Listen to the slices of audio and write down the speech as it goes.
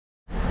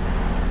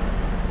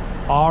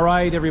All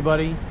right,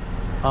 everybody.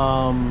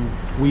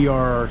 We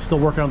are still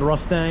working on the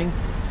Rustang.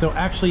 So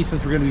actually,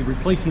 since we're going to be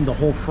replacing the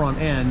whole front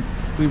end,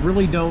 we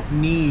really don't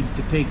need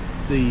to take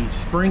the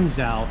springs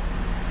out,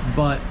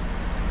 but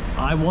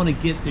I want to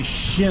get the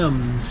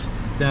shims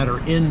that are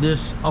in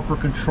this upper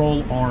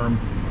control arm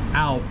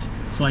out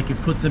so I can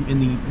put them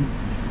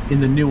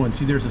in the new one.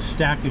 See, there's a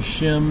stack of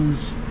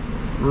shims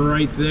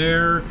right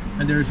there,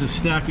 and there's a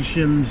stack of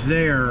shims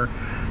there.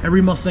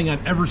 Every Mustang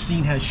I've ever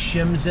seen has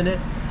shims in it.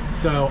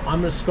 So I'm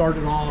going to start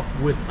it off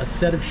with a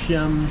set of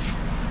shims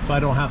so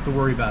I don't have to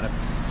worry about it.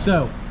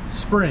 So,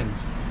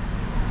 springs.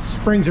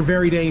 Springs are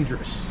very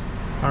dangerous.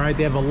 All right,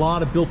 they have a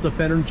lot of built up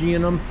energy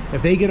in them.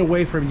 If they get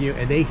away from you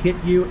and they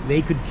hit you,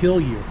 they could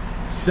kill you.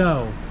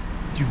 So,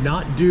 do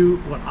not do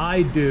what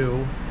I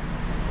do.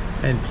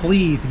 And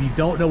please, if you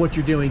don't know what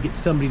you're doing, get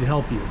somebody to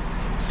help you.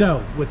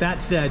 So, with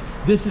that said,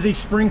 this is a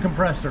spring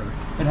compressor.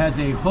 It has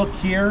a hook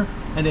here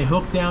and a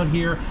hook down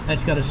here, and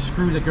it's got a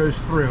screw that goes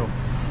through.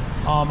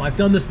 I've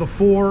done this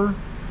before,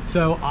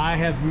 so I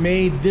have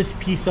made this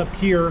piece up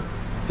here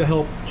to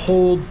help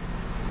hold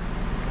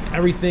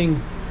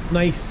everything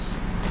nice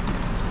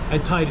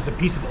and tight. It's a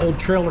piece of old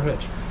trailer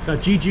hitch. Now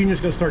G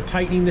Junior's going to start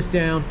tightening this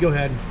down. Go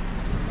ahead.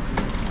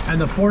 And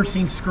the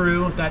forcing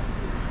screw, that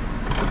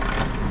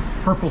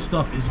purple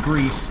stuff is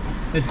grease,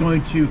 is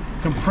going to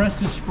compress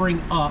the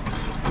spring up.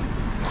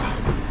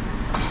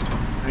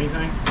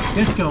 Anything?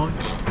 It's going.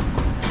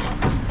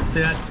 See,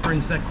 that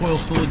spring's, that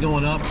coil's slowly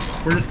going up.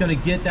 We're just going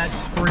to get that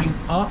spring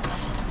up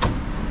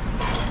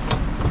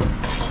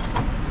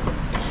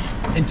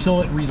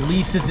until it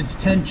releases its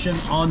tension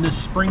on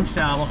this spring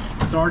saddle.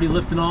 It's already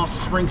lifting off the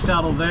spring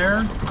saddle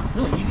there.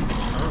 Really easy to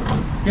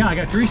turn. Yeah, I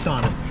got grease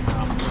on it.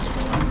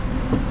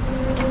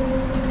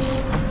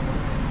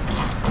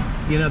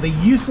 You know, they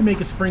used to make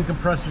a spring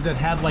compressor that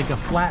had like a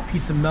flat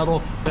piece of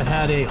metal that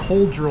had a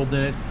hole drilled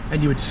in it,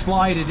 and you would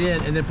slide it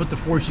in and then put the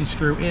forcing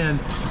screw in,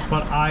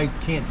 but I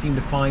can't seem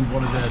to find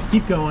one of those.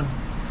 Keep going.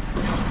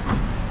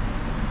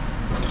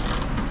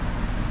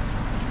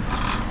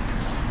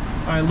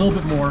 All right, a little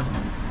bit more.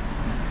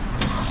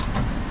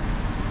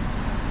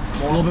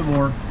 A little bit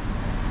more.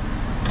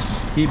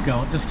 Keep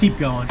going. Just keep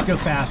going. Go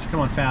faster.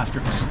 Come on,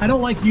 faster. I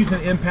don't like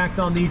using impact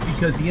on these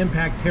because the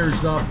impact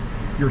tears up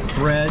your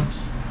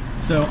threads.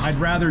 So I'd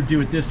rather do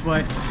it this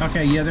way.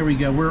 Okay, yeah, there we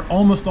go. We're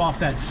almost off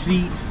that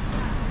seat.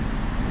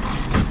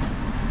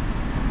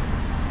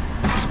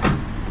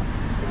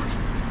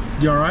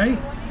 You all right?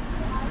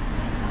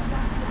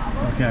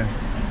 Okay.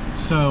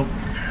 So,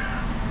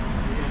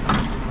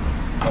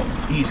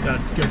 he's got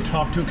to go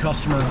talk to a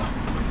customer.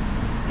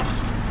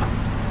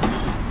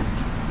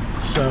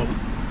 So,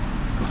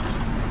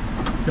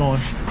 go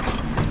on.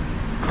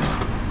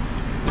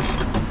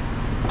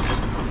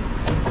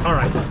 All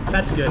right,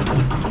 that's good.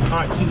 All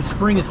right, see, the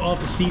spring is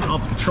off the seat,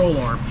 off the control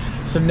arm.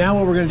 So now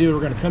what we're gonna do,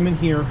 we're gonna come in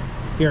here,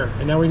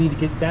 and now we need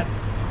to get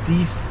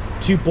these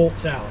two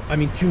bolts out. I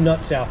mean, two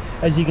nuts out.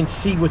 As you can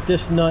see with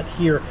this nut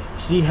here,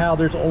 see how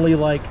there's only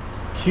like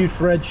 2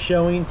 threads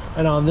showing,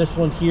 and on this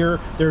one here,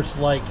 there's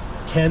like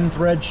 10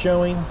 threads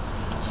showing.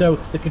 So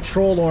the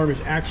control arm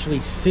is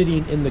actually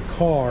sitting in the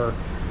car,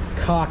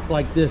 cocked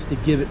like this to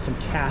give it some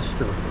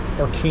caster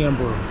or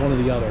camber, one or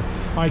the other.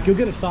 All right, go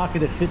get a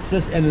socket that fits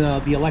this and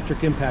the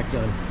electric impact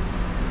gun.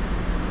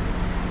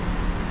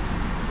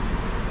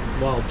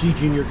 While G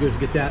Junior goes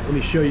get that, let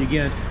me show you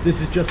again. This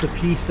is just a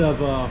piece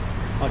of a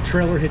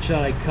trailer hitch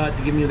that I cut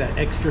to give me that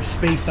extra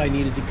space I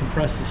needed to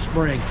compress the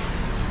spring.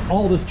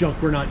 All this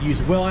junk we're not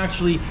using. Well,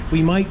 actually,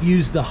 we might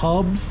use the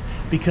hubs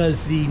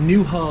because the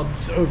new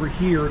hubs over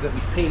here that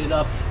we've painted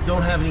up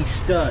don't have any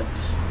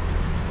studs.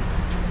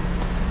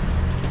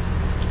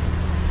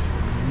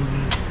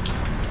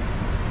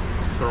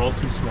 They're all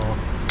too small.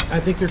 I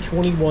think they're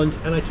 21,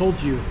 and I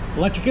told you,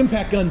 electric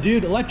impact gun,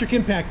 dude, electric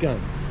impact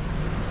gun.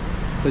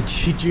 But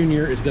G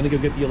Junior is gonna go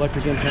get the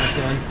electric impact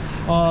gun.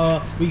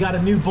 We got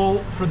a new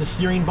bolt for the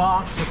steering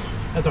box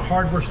at the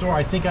hardware store.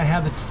 I think I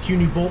have the 2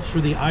 new bolts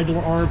for the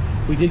idler arm.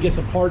 We did get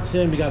some parts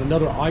in. We got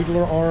another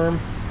idler arm,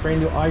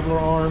 brand new idler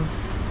arm.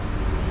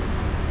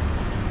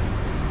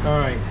 All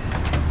right,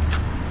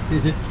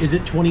 is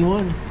it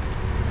 21?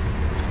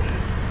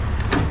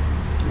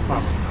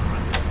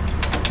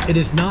 It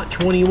is not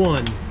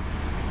 21.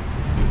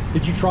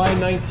 Did you try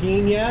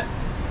 19 yet?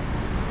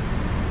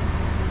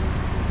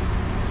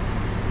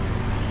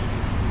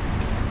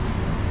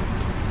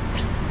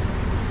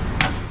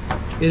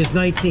 It is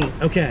 19.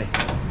 Okay.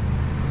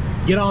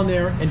 Get on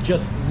there and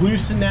just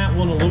loosen that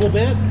one a little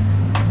bit.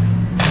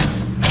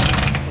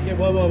 Okay,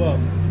 whoa, whoa, whoa.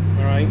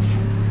 All right.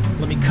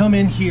 Let me come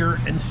in here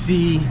and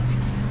see.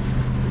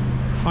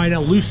 All right,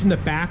 now loosen the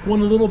back one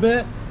a little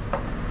bit.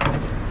 A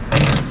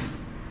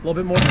little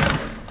bit more.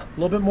 A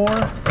little bit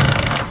more.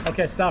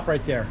 Okay, stop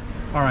right there.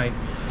 All right,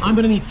 I'm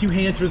gonna need 2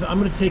 hand screws. I'm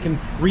gonna take and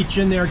reach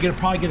in there,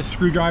 probably get a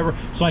screwdriver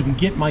so I can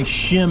get my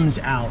shims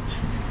out.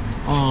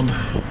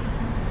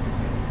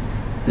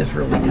 This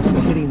really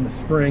isn't hitting the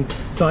spring,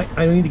 so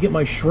I need to get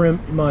my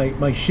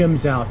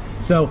shims out.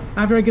 So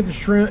after I get the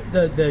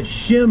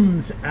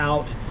shims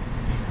out,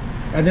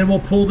 And then we'll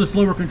pull this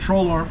lower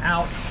control arm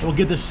out, we'll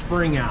get this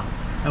spring out,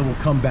 and we'll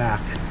come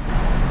back.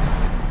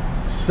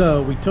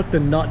 So we took the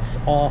nuts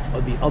off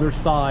of the other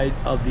side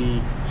of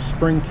the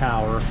spring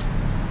tower,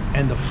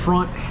 and the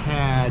front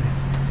had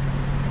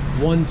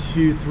 1,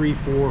 2, 3,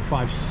 4,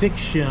 5, 6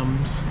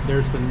 shims.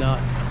 There's the nut,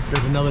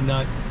 there's another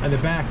nut, and the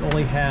back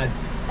only had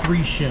 3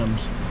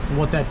 shims. And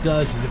what that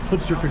does is it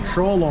puts your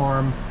control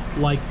arm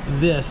like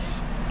this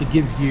to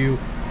give you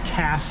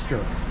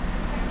caster.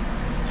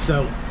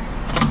 So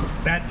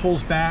that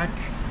pulls back.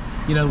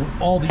 You know,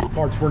 all these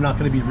parts we're not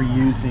going to be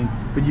reusing,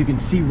 but you can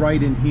see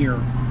right in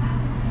here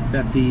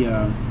that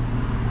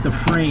the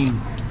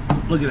frame,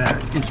 look at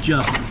that, it's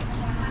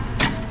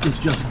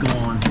just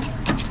gone.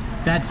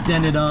 That's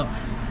dented up.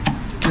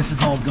 This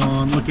is all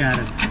gone. Look at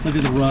it. Look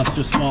at the rust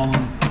just falling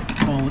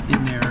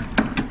in there.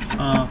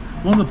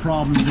 One of the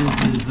problems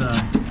is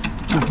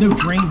there's no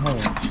drain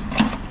holes,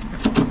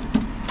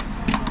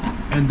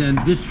 and then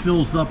this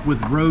fills up with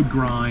road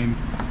grime,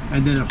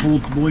 and then it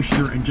holds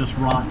moisture and just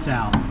rots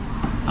out.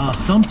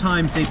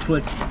 Sometimes they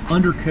put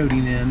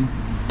undercoating in.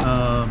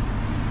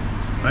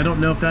 I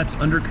don't know if that's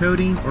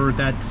undercoating or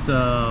that's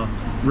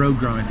road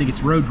grime. I think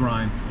it's road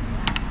grime.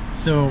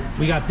 So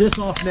we got this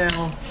off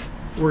now.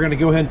 We're gonna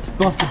go ahead and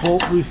bust the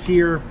bolt loose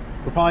here.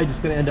 We're probably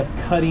just gonna end up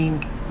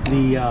cutting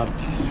the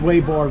sway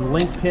bar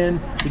link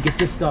pin to get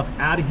this stuff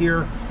out of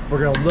here. We're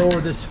gonna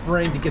lower this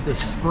spring to get this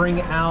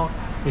spring out.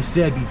 They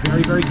said be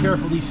very, very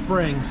careful with these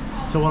springs.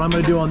 So what I'm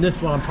gonna do on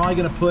this one, I'm probably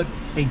gonna put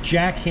a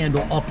jack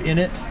handle up in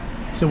it.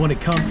 So when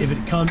it comes,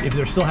 if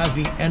there still has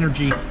any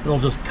energy, it'll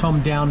just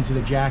come down into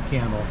the jack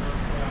handle.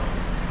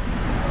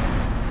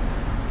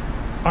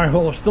 All right,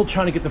 well, we're still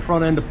trying to get the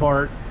front end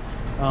apart.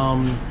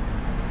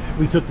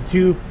 We took the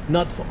 2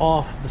 nuts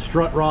off the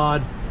strut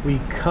rod. We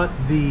cut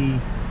the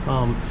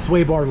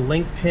sway bar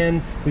link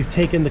pin. We've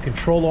taken the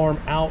control arm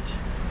out,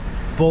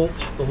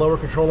 bolt, the lower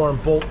control arm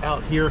bolt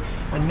out here.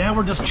 And now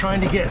we're just trying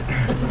to get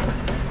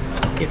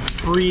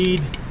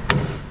freed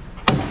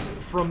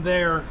from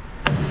there.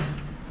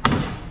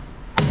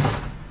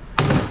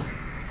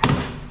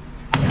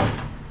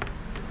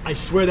 I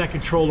swear that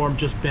control arm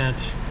just bent.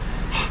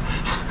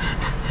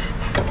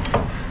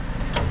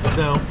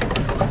 So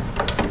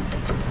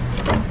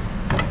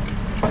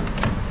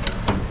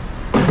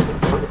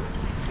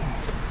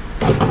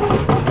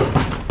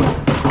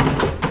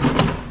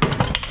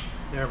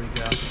there we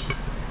go.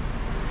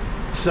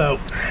 So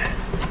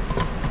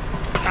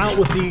out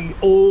with the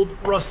old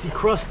rusty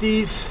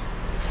crusties.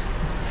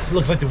 It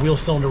looks like the wheel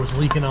cylinder was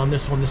leaking on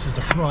this one. This is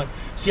the front.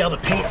 See how the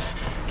paint's,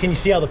 can you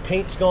see how the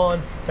paint's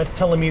gone? That's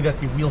telling me that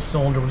the wheel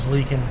cylinder was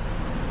leaking.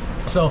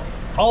 So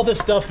all this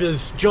stuff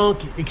is junk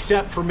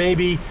except for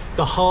maybe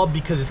the hub,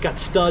 because it's got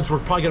studs. We're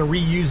probably going to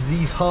reuse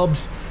these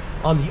hubs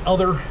on the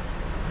other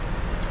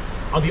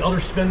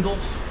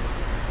spindles.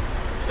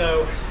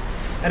 So,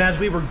 and as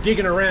we were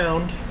digging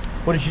around,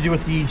 what did you do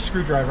with the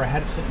screwdriver? I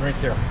had it sitting right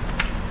there.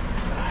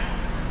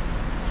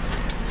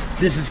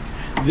 This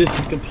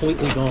is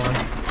completely gone.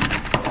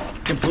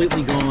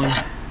 Completely gone.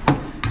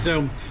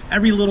 So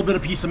every little bit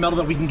of piece of metal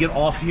that we can get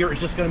off here is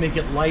just going to make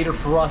it lighter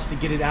for us to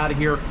get it out of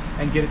here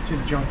and get it to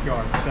the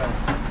junkyard. So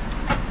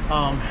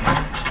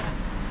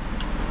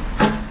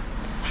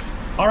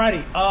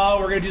alrighty,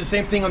 we're going to do the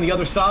same thing on the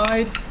other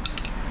side,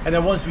 and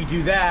then once we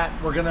do that,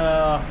 we're going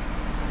to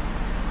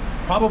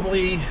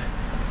probably,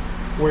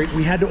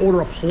 we had to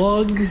order a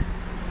plug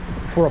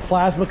for a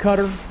plasma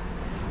cutter,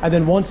 and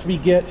then once we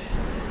get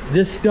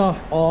this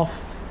stuff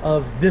off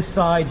of this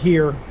side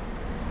here,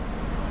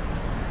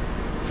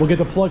 we'll get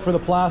the plug for the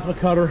plasma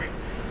cutter,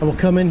 and we'll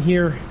come in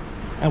here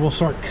and we'll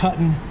start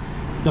cutting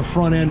the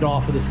front end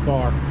off of this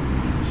car.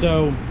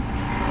 So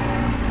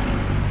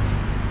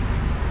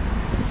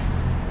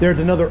there's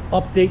another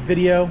update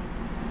video,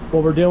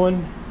 what we're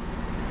doing.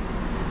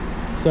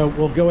 So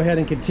we'll go ahead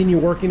and continue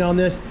working on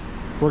this.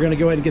 We're going to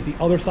go ahead and get the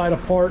other side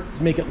apart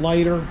to make it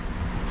lighter,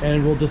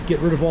 and we'll just get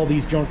rid of all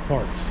these junk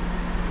parts.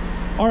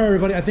 All right,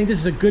 everybody, I think this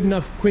is a good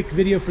enough quick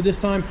video for this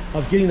time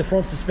of getting the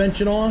front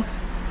suspension off.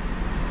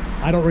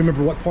 I don't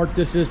remember what part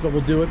this is, but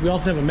we'll do it. We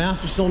also have a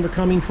master cylinder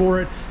coming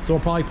for it, so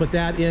we'll probably put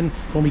that in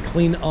when we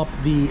clean up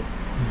the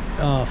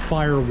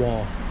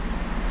firewall.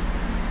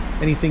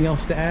 Anything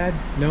else to add?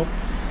 Nope.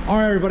 All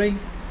right, everybody.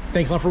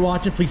 Thanks a lot for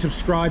watching. Please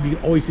subscribe. You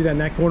can always see that in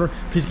that corner.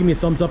 Please give me a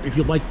thumbs up if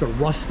you like the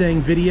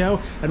Rustang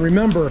video. And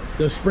remember,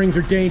 those springs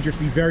are dangerous.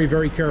 Be very,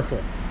 very careful.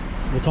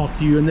 We'll talk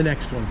to you in the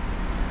next one.